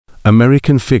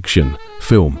American fiction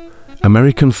film.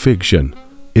 American Fiction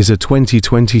is a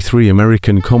 2023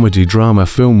 American comedy drama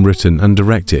film written and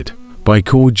directed by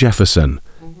Cord Jefferson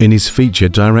in his feature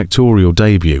directorial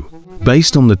debut.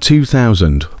 Based on the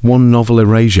 2001 novel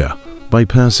Erasure by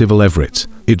Percival Everett,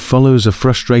 it follows a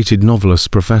frustrated novelist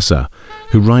professor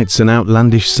who writes an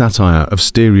outlandish satire of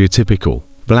stereotypical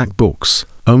black books,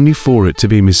 only for it to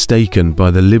be mistaken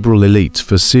by the liberal elite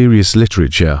for serious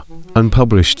literature and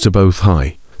published to both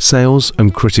high sales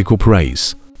and critical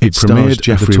praise. It premiered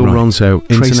at the Toronto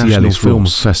International Film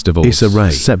Festival, Issa Rae,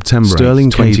 September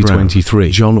Sterling 2023,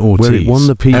 John Ortiz, where it won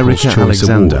the People's Choice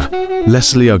Alexander, Award.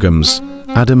 Leslie Uggams,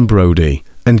 Adam Brody,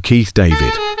 and Keith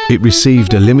David. It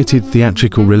received a limited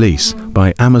theatrical release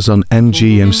by Amazon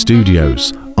MGM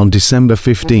Studios on December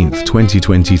 15,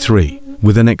 2023,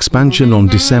 with an expansion on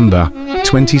December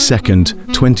 22,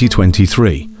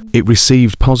 2023. It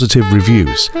received positive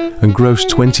reviews and grossed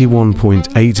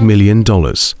 $21.8 million.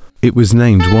 It was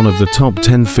named one of the top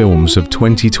 10 films of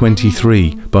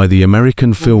 2023 by the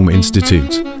American Film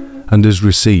Institute and has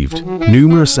received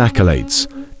numerous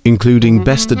accolades, including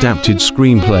Best Adapted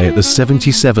Screenplay at the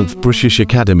 77th British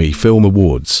Academy Film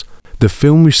Awards. The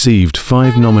film received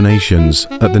 5 nominations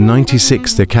at the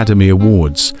 96th Academy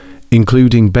Awards,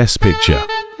 including Best Picture.